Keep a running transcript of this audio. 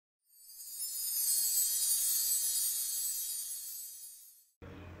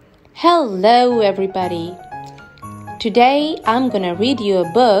Hello everybody. Today I'm gonna read you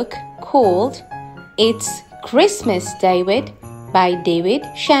a book called It's Christmas, David by David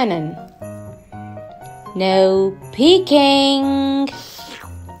Shannon. No peeking.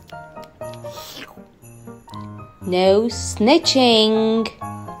 No snitching.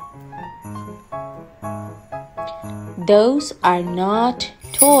 Those are not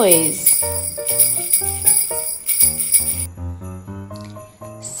toys.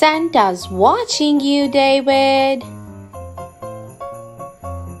 Santa's watching you, David.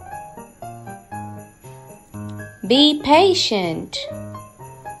 Be patient.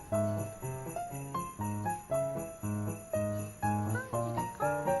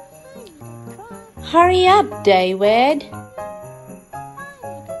 Hurry up, David.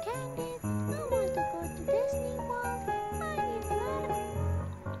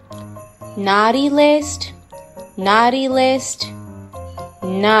 Naughty list, naughty list,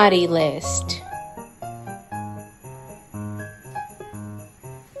 naughty list.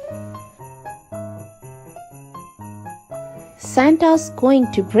 Santa's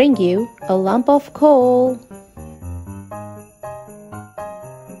going to bring you a lump of coal.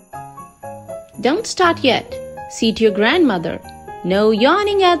 Don't start yet. Seat your grandmother. No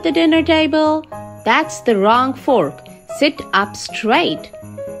yawning at the dinner table. That's the wrong fork. Sit up straight.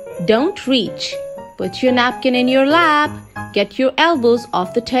 Don't reach. Put your napkin in your lap. Get your elbows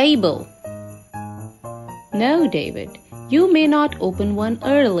off the table. No, David, you may not open one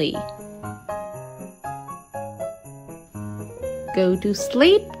early. Go to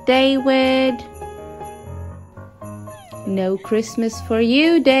sleep, David. No Christmas for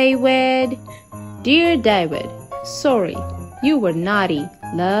you, David. Dear David, sorry, you were naughty.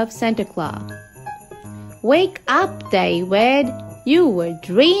 Love, Santa Claus. Wake up, David. You were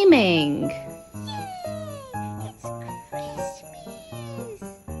dreaming.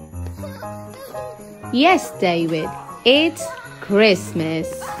 Yes, David, it's Christmas.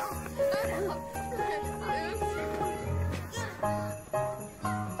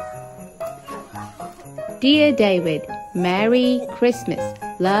 Dear David, Merry Christmas.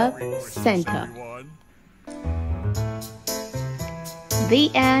 Love, Santa.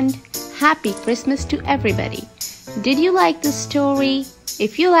 The end. Happy Christmas to everybody. Did you like the story?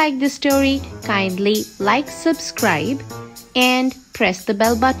 If you like the story, kindly like, subscribe, and press the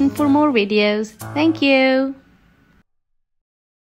bell button for more videos. Thank you.